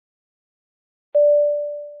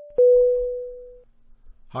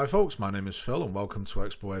Hi folks, my name is Phil and welcome to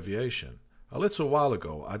Expo Aviation. A little while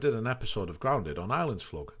ago I did an episode of Grounded on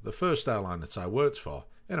Islandsflug, the first airline that I worked for,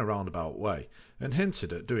 in a roundabout way, and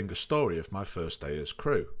hinted at doing a story of my first day as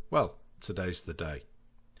crew. Well, today's the day.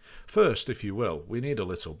 First, if you will, we need a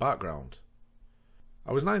little background.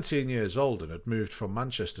 I was 19 years old and had moved from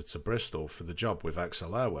Manchester to Bristol for the job with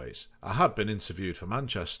Excel Airways. I had been interviewed for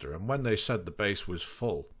Manchester, and when they said the base was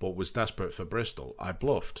full but was desperate for Bristol, I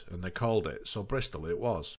bluffed and they called it, so Bristol it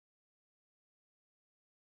was.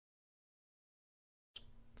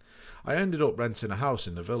 I ended up renting a house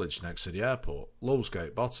in the village next to the airport,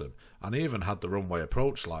 Lulsgate Bottom, and even had the runway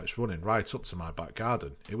approach lights running right up to my back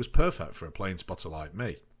garden. It was perfect for a plane spotter like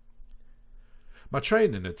me. My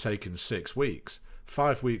training had taken 6 weeks.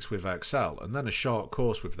 5 weeks with Excel and then a short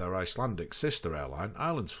course with their Icelandic sister airline,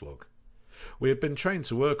 Islandsflug. We had been trained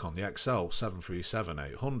to work on the Excel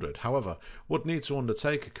 737-800, however, would need to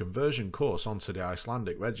undertake a conversion course onto the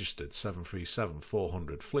Icelandic registered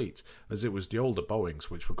 737-400 fleet, as it was the older Boeings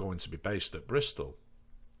which were going to be based at Bristol.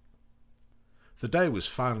 The day was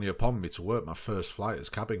finally upon me to work my first flight as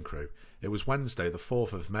cabin crew. It was Wednesday the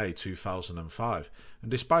 4th of May 2005, and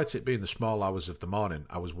despite it being the small hours of the morning,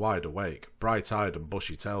 I was wide awake, bright-eyed and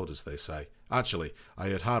bushy-tailed as they say. Actually, I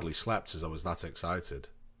had hardly slept as I was that excited.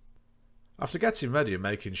 After getting ready and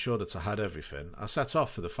making sure that I had everything, I set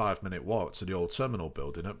off for the 5-minute walk to the old terminal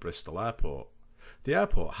building at Bristol Airport. The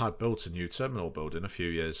airport had built a new terminal building a few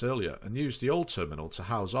years earlier and used the old terminal to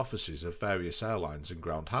house offices of various airlines and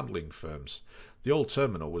ground handling firms. The old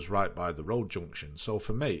terminal was right by the road junction, so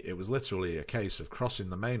for me it was literally a case of crossing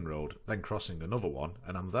the main road, then crossing another one,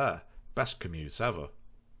 and I'm there. Best commute ever.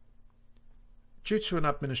 Due to an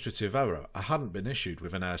administrative error, I hadn't been issued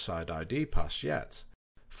with an airside ID pass yet.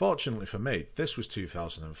 Fortunately for me, this was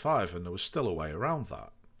 2005 and there was still a way around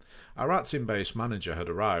that. Our acting-based manager had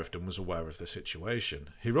arrived and was aware of the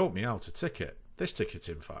situation. He wrote me out a ticket, this ticket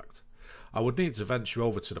in fact. I would need to venture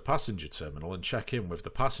over to the passenger terminal and check in with the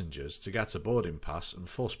passengers to get a boarding pass and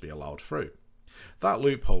thus be allowed through. That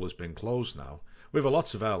loophole has been closed now. With a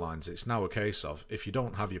lot of airlines it's now a case of, if you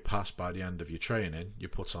don't have your pass by the end of your training, you're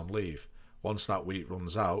put on leave. Once that week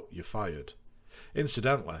runs out, you're fired.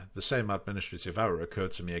 Incidentally, the same administrative error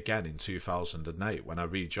occurred to me again in 2008 when I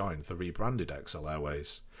rejoined the rebranded Excel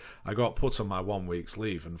Airways. I got put on my 1 week's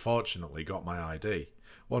leave and fortunately got my ID.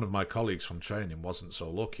 One of my colleagues from training wasn't so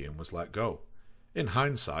lucky and was let go. In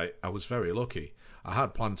hindsight, I was very lucky. I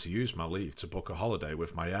had planned to use my leave to book a holiday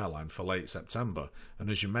with my airline for late September, and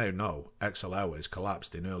as you may know, Excel Airways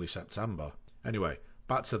collapsed in early September. Anyway,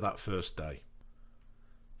 back to that first day.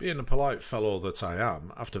 Being a polite fellow that I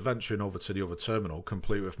am, after venturing over to the other terminal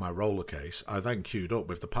complete with my roller case, I then queued up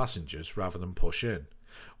with the passengers rather than push in.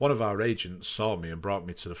 One of our agents saw me and brought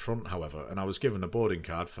me to the front, however, and I was given a boarding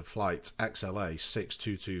card for flight XLA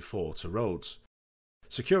 6224 to Rhodes.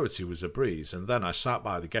 Security was a breeze, and then I sat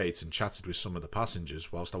by the gate and chatted with some of the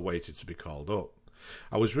passengers whilst I waited to be called up.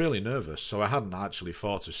 I was really nervous, so I hadn't actually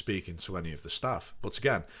thought of speaking to any of the staff, but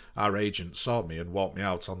again, our agent saw me and walked me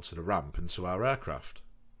out onto the ramp and to our aircraft.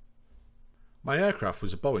 My aircraft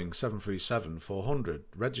was a Boeing 737-400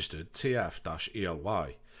 registered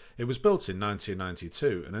TF-ELY. It was built in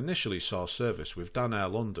 1992 and initially saw service with Dan Air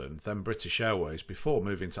London, then British Airways, before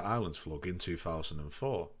moving to Islandsflug in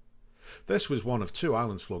 2004. This was one of 2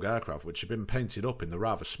 Islandsflug aircraft which had been painted up in the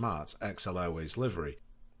rather smart Excel Airways livery.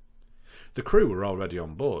 The crew were already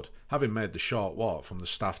on board, having made the short walk from the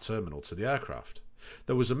staff terminal to the aircraft.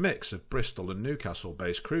 There was a mix of Bristol and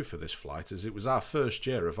Newcastle-based crew for this flight as it was our first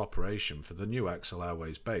year of operation for the new Excel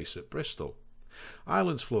Airways base at Bristol.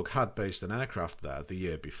 Islandsflug had based an aircraft there the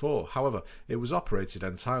year before, however it was operated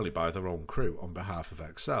entirely by their own crew on behalf of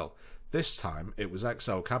Excel. This time it was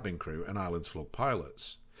Excel cabin crew and Islandsflug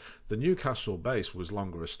pilots. The Newcastle base was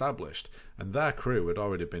longer established and their crew had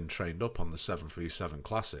already been trained up on the 737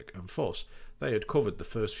 Classic and thus they had covered the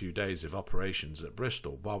first few days of operations at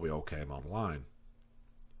Bristol while we all came online.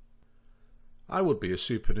 I would be a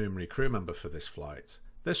supernumerary crew member for this flight.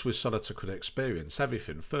 This was so that I could experience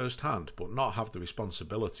everything first hand but not have the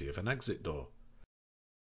responsibility of an exit door.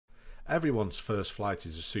 Everyone's first flight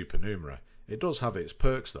is a supernumerary. It does have its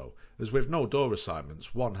perks though, as with no door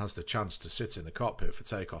assignments one has the chance to sit in the cockpit for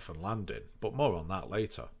takeoff and landing, but more on that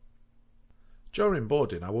later. During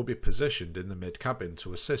boarding I will be positioned in the mid-cabin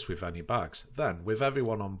to assist with any bags, then with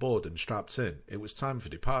everyone on board and strapped in, it was time for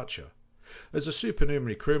departure. As a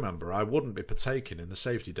supernumerary crew member I wouldn't be partaking in the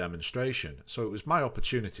safety demonstration, so it was my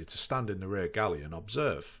opportunity to stand in the rear galley and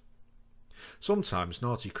observe. Sometimes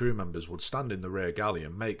naughty crew members would stand in the rear galley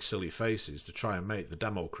and make silly faces to try and make the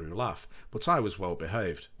demo crew laugh, but I was well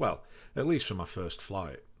behaved, well, at least for my first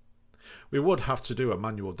flight. We would have to do a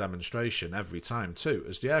manual demonstration every time too,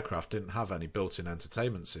 as the aircraft didn't have any built-in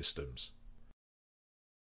entertainment systems.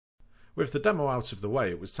 With the demo out of the way,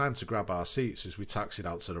 it was time to grab our seats as we taxied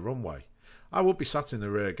out to the runway. I would be sat in the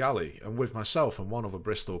rear galley, and with myself and one other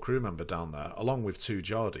Bristol crew member down there, along with two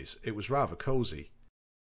Geordies, it was rather cosy.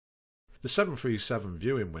 The 737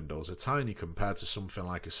 viewing windows are tiny compared to something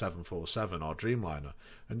like a 747 or Dreamliner,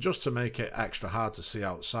 and just to make it extra hard to see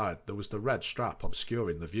outside, there was the red strap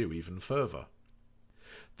obscuring the view even further.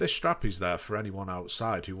 This strap is there for anyone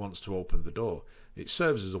outside who wants to open the door. It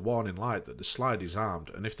serves as a warning light that the slide is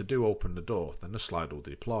armed, and if they do open the door, then the slide will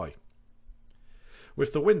deploy.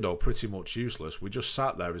 With the window pretty much useless, we just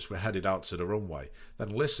sat there as we headed out to the runway, then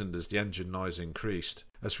listened as the engine noise increased.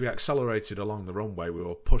 As we accelerated along the runway, we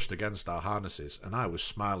were pushed against our harnesses, and I was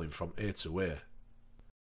smiling from ear to ear.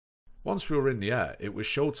 Once we were in the air, it was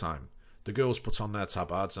showtime. The girls put on their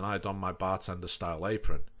tabards and I donned my bartender-style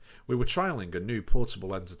apron. We were trialling a new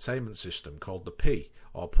portable entertainment system called the P,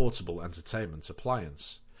 or Portable Entertainment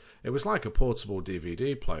Appliance. It was like a portable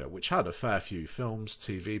DVD player which had a fair few films,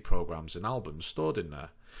 TV programmes and albums stored in there.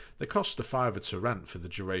 They cost a £5 to rent for the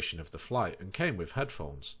duration of the flight and came with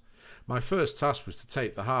headphones. My first task was to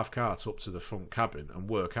take the half cart up to the front cabin and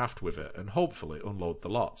work aft with it and hopefully unload the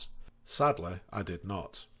lot. Sadly, I did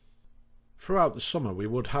not. Throughout the summer we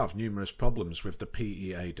would have numerous problems with the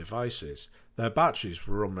PEA devices. Their batteries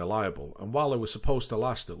were unreliable, and while they were supposed to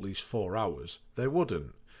last at least 4 hours, they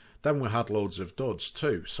wouldn't. Then we had loads of duds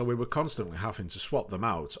too, so we were constantly having to swap them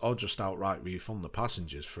out or just outright refund the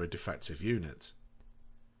passengers for a defective unit.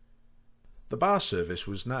 The bar service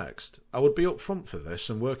was next. I would be up front for this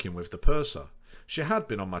and working with the purser. She had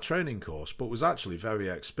been on my training course but was actually very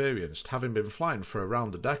experienced, having been flying for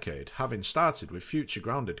around a decade, having started with future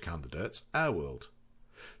grounded candidate Airworld.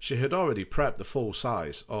 She had already prepped the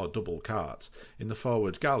full-size, or double cart, in the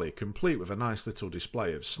forward galley, complete with a nice little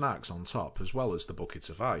display of snacks on top as well as the bucket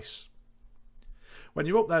of ice. When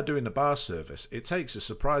you're up there doing the bar service, it takes a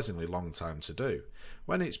surprisingly long time to do.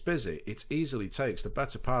 When it's busy, it easily takes the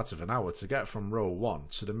better part of an hour to get from row 1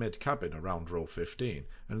 to the mid-cabin around row 15,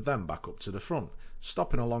 and then back up to the front,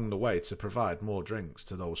 stopping along the way to provide more drinks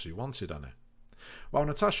to those who wanted any. While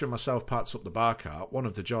Natasha and myself packed up the bar cart, one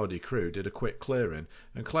of the Geordie crew did a quick clearing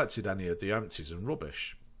and collected any of the empties and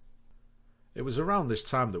rubbish. It was around this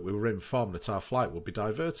time that we were informed that our flight would be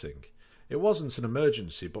diverting. It wasn't an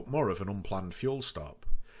emergency but more of an unplanned fuel stop.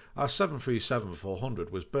 Our 737-400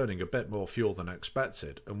 was burning a bit more fuel than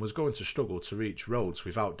expected and was going to struggle to reach Rhodes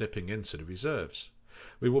without dipping into the reserves.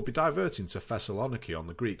 We would be diverting to Thessaloniki on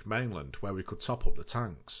the Greek mainland where we could top up the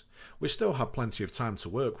tanks. We still had plenty of time to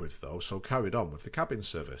work with though, so carried on with the cabin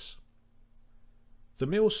service. The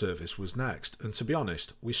meal service was next, and to be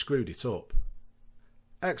honest, we screwed it up.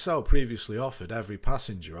 XL previously offered every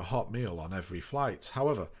passenger a hot meal on every flight,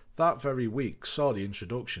 however, that very week saw the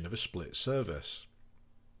introduction of a split service.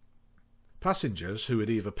 Passengers who had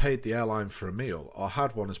either paid the airline for a meal or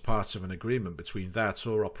had one as part of an agreement between their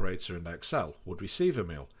tour operator and Excel would receive a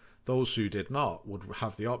meal. Those who did not would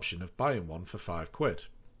have the option of buying one for £5.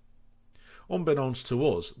 Unbeknownst to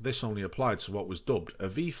us, this only applied to what was dubbed a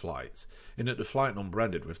V flight, in that the flight number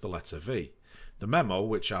ended with the letter V. The memo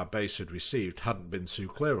which our base had received hadn't been too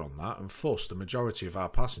clear on that, and thus the majority of our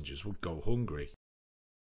passengers would go hungry.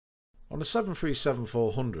 On the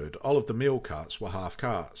 737-400, all of the meal carts were half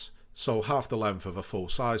carts, so half the length of a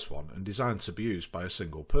full-size one and designed to be used by a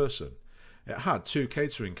single person. It had 2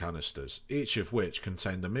 catering canisters, each of which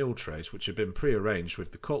contained the meal trays which had been pre-arranged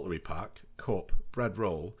with the cutlery pack, cup, bread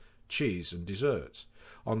roll, cheese and dessert.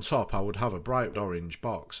 On top I would have a bright orange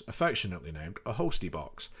box, affectionately named a hosty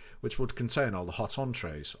box, which would contain all the hot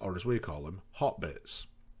entrees, or as we call them, hot bits.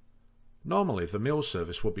 Normally the meal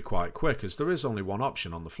service would be quite quick as there is only one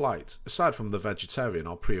option on the flight, aside from the vegetarian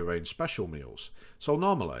or pre-arranged special meals, so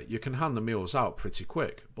normally you can hand the meals out pretty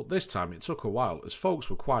quick, but this time it took a while as folks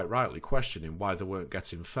were quite rightly questioning why they weren't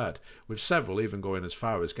getting fed, with several even going as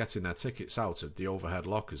far as getting their tickets out of the overhead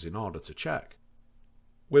lockers in order to check.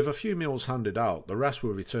 With a few meals handed out, the rest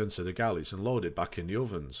were returned to the galleys and loaded back in the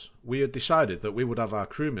ovens. We had decided that we would have our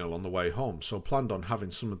crew meal on the way home, so planned on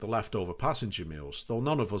having some of the leftover passenger meals, though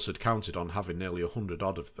none of us had counted on having nearly 100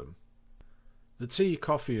 odd of them. The tea,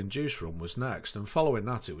 coffee and juice run was next, and following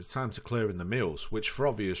that it was time to clear in the meals, which for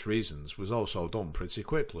obvious reasons was also done pretty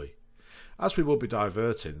quickly. As we would be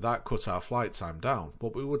diverting, that cut our flight time down,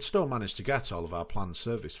 but we would still manage to get all of our planned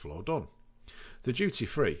service flow done. The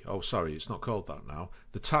duty-free, it's not called that now,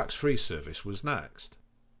 the tax-free service was next.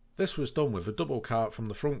 This was done with a double cart from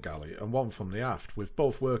the front galley and one from the aft, with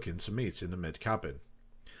both working to meet in the mid-cabin.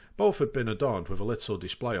 Both had been adorned with a little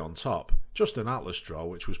display on top, Just an atlas drawer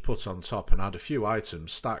which was put on top and had a few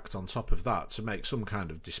items stacked on top of that to make some kind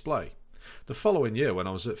of display. The following year, when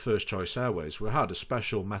I was at First Choice Airways, we had a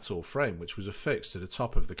special metal frame which was affixed to the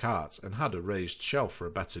top of the cart and had a raised shelf for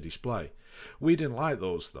a better display. We didn't like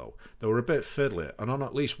those though. They were a bit fiddly, and on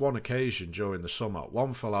at least one occasion during the summer,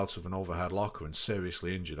 one fell out of an overhead locker and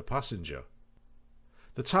seriously injured a passenger.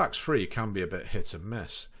 The tax-free can be a bit hit and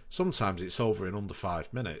miss. Sometimes it's over in under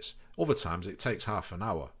 5 minutes, other times it takes half an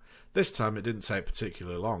hour. This time it didn't take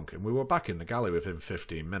particularly long, and we were back in the galley within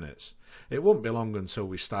 15 minutes. It wouldn't be long until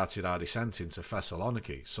we started our descent into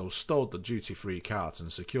Thessaloniki, so stowed the duty-free cart and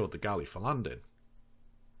secured the galley for landing.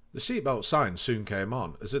 The seatbelt sign soon came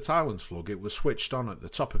on, as at Islandsflug it was switched on at the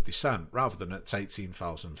top of descent rather than at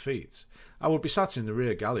 18,000 feet. I would be sat in the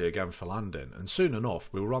rear galley again for landing, and soon enough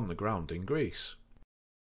we were on the ground in Greece.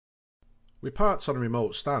 We parked on a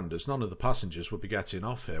remote stand as none of the passengers would be getting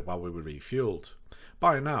off here while we were refuelled.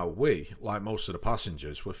 By now we, like most of the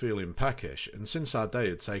passengers, were feeling peckish, and since our day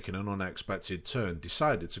had taken an unexpected turn,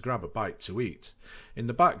 decided to grab a bite to eat. In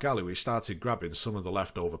the back galley we started grabbing some of the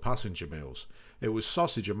leftover passenger meals. It was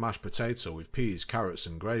sausage and mashed potato with peas, carrots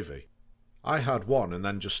and gravy. I had one and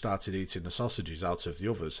then just started eating the sausages out of the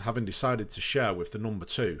others, having decided to share with the number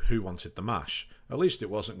 2 who wanted the mash. At least it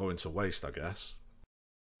wasn't going to waste, I guess.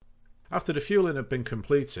 After the fueling had been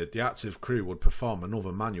completed, the active crew would perform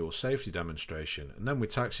another manual safety demonstration, and then we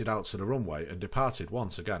taxied out to the runway and departed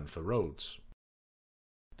once again for Rhodes.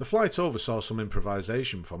 The flight oversaw some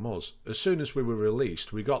improvisation from us. As soon as we were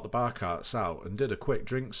released, we got the bar carts out and did a quick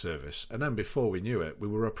drink service, and then before we knew it, we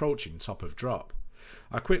were approaching top of drop.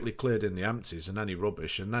 I quickly cleared in the empties and any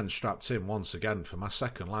rubbish, and then strapped in once again for my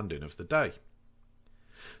second landing of the day.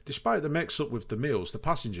 Despite the mix-up with the meals, the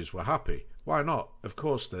passengers were happy. Why not? Of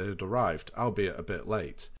course they had arrived, albeit a bit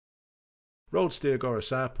late. Rhodes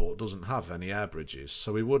Diagoras Airport doesn't have any air bridges,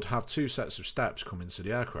 so we would have 2 sets of steps coming to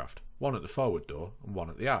the aircraft, one at the forward door and one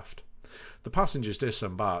at the aft. The passengers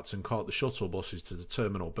disembarked and caught the shuttle buses to the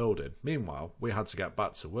terminal building. Meanwhile, we had to get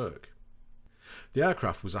back to work. The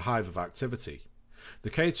aircraft was a hive of activity.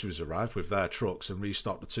 The caterers arrived with their trucks and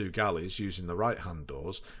restocked the 2 galleys using the right-hand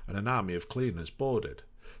doors, and an army of cleaners boarded.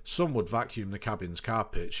 Some would vacuum the cabin's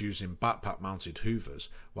carpets using backpack-mounted hoovers,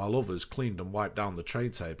 while others cleaned and wiped down the tray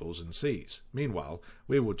tables and seats. Meanwhile,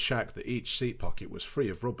 we would check that each seat pocket was free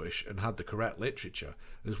of rubbish and had the correct literature,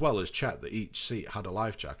 as well as check that each seat had a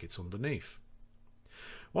life jacket underneath.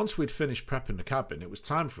 Once we'd finished prepping the cabin, it was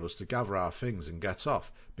time for us to gather our things and get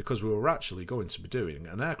off, because we were actually going to be doing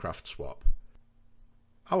an aircraft swap.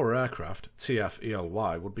 Our aircraft,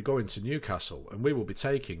 TF-ELY, would be going to Newcastle, and we will be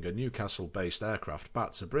taking a Newcastle-based aircraft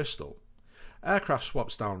back to Bristol. Aircraft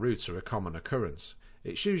swaps down route are a common occurrence.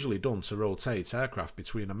 It's usually done to rotate aircraft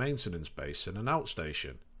between a maintenance base and an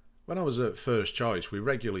outstation. When I was at First Choice, we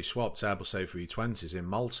regularly swapped Airbus A320s in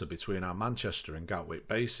Malta between our Manchester and Gatwick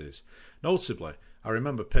bases. Notably, I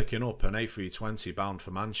remember picking up an A320 bound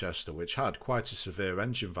for Manchester which had quite a severe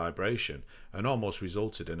engine vibration and almost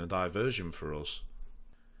resulted in a diversion for us.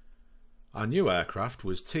 Our new aircraft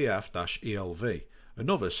was TF-ELV,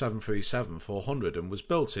 another 737-400, and was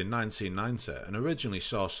built in 1990 and originally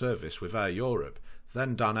saw service with Air Europe,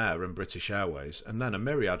 then Dan Air and British Airways, and then a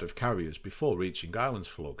myriad of carriers before reaching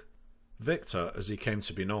Islandsflug. Victor, as he came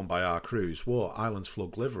to be known by our crews, wore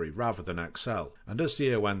Islandsflug livery rather than Excel, and as the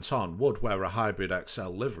year went on would wear a hybrid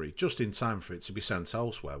Excel livery just in time for it to be sent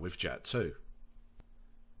elsewhere with Jet 2.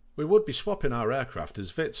 We would be swapping our aircraft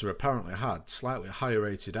as Victor apparently had slightly higher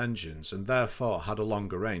rated engines and therefore had a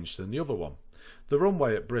longer range than the other one. The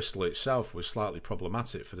runway at Bristol itself was slightly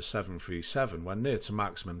problematic for the 737 when near to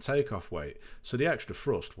maximum takeoff weight, so the extra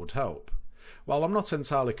thrust would help. While I'm not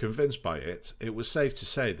entirely convinced by it, it was safe to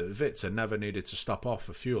say that Victor never needed to stop off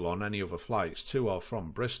for fuel on any other flights to or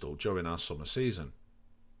from Bristol during our summer season.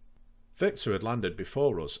 Victor had landed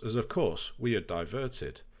before us, as of course we had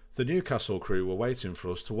diverted. The Newcastle crew were waiting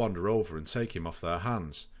for us to wander over and take him off their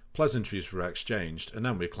hands. Pleasantries were exchanged and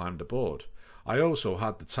then we climbed aboard. I also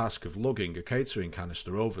had the task of lugging a catering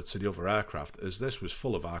canister over to the other aircraft as this was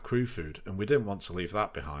full of our crew food and we didn't want to leave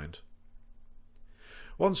that behind.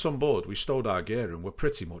 Once on board we stowed our gear and were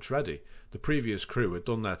pretty much ready. The previous crew had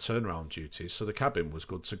done their turnaround duties so the cabin was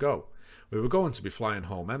good to go. We were going to be flying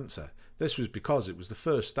home empty. This was because it was the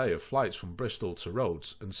first day of flights from Bristol to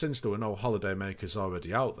Rhodes, and since there were no holiday makers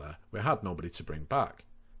already out there, we had nobody to bring back.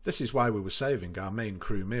 This is why we were saving our main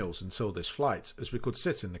crew meals until this flight, as we could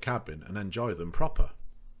sit in the cabin and enjoy them proper.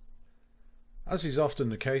 As is often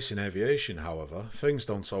the case in aviation, however, things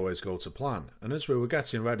don't always go to plan, and as we were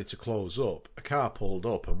getting ready to close up, a car pulled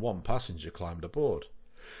up and one passenger climbed aboard.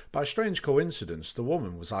 By strange coincidence, the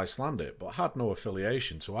woman was Icelandic but had no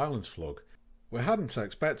affiliation to Islandsflug. We hadn't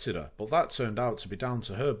expected her, but that turned out to be down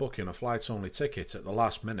to her booking a flight-only ticket at the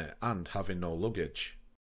last minute and having no luggage.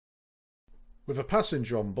 With a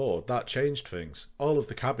passenger on board, that changed things. All of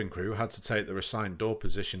the cabin crew had to take their assigned door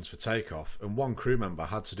positions for takeoff, and one crew member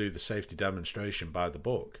had to do the safety demonstration by the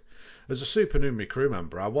book. As a supernumerary crew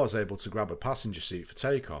member, I was able to grab a passenger seat for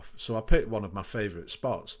takeoff, so I picked one of my favourite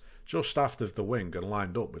spots, just aft of the wing and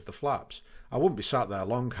lined up with the flaps. I wouldn't be sat there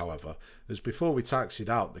long, however, as before we taxied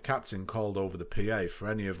out, the captain called over the PA for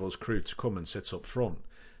any of us crew to come and sit up front.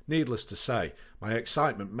 Needless to say, my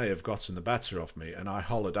excitement may have gotten the better of me, and I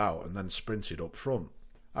hollered out and then sprinted up front.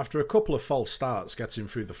 After a couple of false starts getting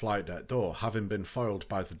through the flight deck door, having been foiled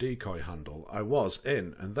by the decoy handle, I was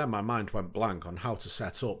in, and then my mind went blank on how to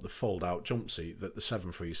set up the fold-out jump seat that the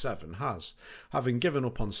 737 has. Having given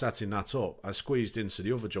up on setting that up, I squeezed into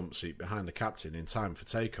the other jump seat behind the captain in time for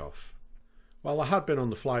takeoff. While I had been on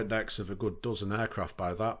the flight decks of a good dozen aircraft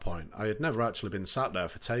by that point, I had never actually been sat there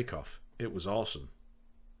for takeoff. It was awesome.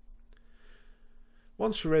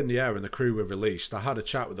 Once we were in the air and the crew were released, I had a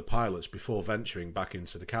chat with the pilots before venturing back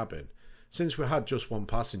into the cabin. Since we had just one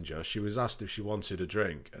passenger, she was asked if she wanted a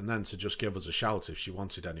drink, and then to just give us a shout if she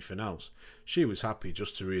wanted anything else. She was happy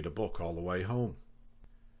just to read a book all the way home.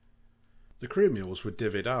 The crew meals were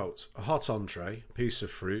divvied out: a hot entree, piece of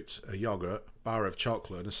fruit, a yoghurt, bar of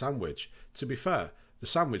chocolate and a sandwich. To be fair, the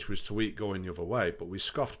sandwich was to eat going the other way, but we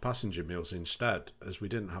scoffed passenger meals instead, as we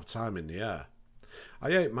didn't have time in the air. I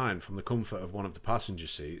ate mine from the comfort of one of the passenger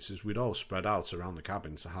seats, as we'd all spread out around the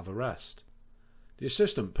cabin to have a rest. The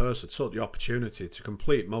assistant purser took the opportunity to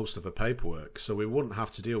complete most of the paperwork, so we wouldn't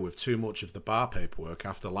have to deal with too much of the bar paperwork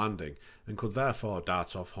after landing, and could therefore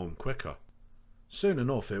dart off home quicker. Soon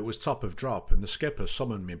enough it was top of drop, and the skipper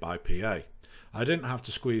summoned me by PA. I didn't have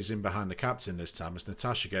to squeeze in behind the captain this time, as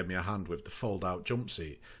Natasha gave me a hand with the fold-out jump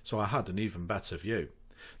seat, so I had an even better view.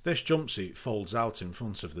 This jump seat folds out in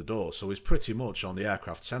front of the door, so is pretty much on the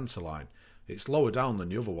aircraft centre line. It's lower down than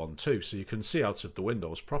the other one too, so you can see out of the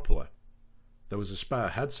windows properly. There was a spare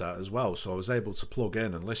headset as well, so I was able to plug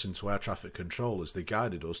in and listen to air traffic control as they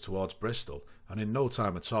guided us towards Bristol, and in no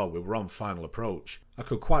time at all we were on final approach. I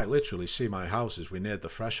could quite literally see my house as we neared the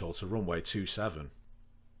threshold to runway 27.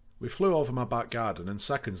 We flew over my back garden and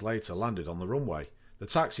seconds later landed on the runway. The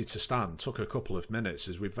taxi to stand took a couple of minutes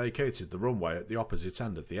as we vacated the runway at the opposite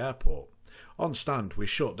end of the airport. On stand we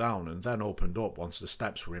shut down and then opened up once the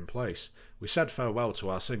steps were in place. We said farewell to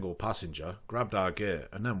our single passenger, grabbed our gear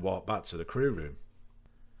and then walked back to the crew room.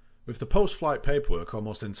 With the post-flight paperwork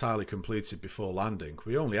almost entirely completed before landing,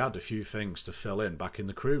 we only had a few things to fill in back in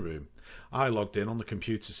the crew room. I logged in on the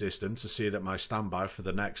computer system to see that my standby for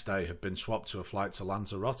the next day had been swapped to a flight to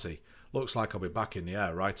Lanzarote. Looks like I'll be back in the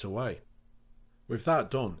air right away. With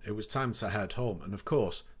that done, it was time to head home, and of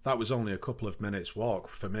course, that was only a couple of minutes walk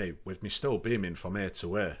for me, with me still beaming from ear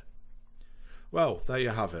to ear. Well, there you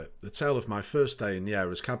have it, the tale of my first day in the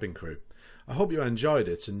air as cabin crew. I hope you enjoyed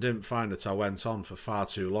it and didn't find that I went on for far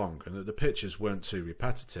too long and that the pictures weren't too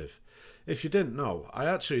repetitive. If you didn't know, I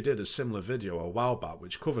actually did a similar video a while back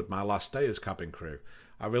which covered my last day as cabin crew.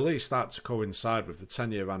 I released that to coincide with the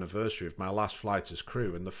 10-year anniversary of my last flight as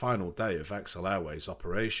crew and the final day of Excel Airways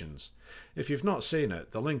operations. If you've not seen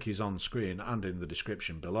it, the link is on screen and in the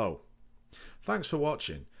description below. Thanks for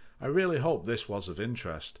watching. I really hope this was of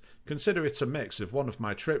interest. Consider it a mix of one of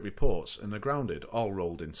my trip reports and the grounded all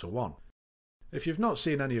rolled into one. If you've not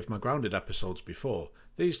seen any of my grounded episodes before,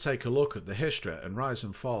 these take a look at the history and rise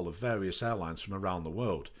and fall of various airlines from around the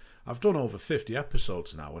world. I've done over 50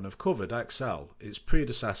 episodes now and have covered Excel, its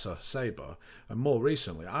predecessor Sabre, and more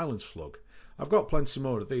recently Islandsflug. I've got plenty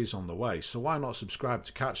more of these on the way, so why not subscribe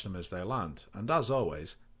to catch them as they land, and as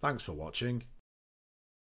always, thanks for watching.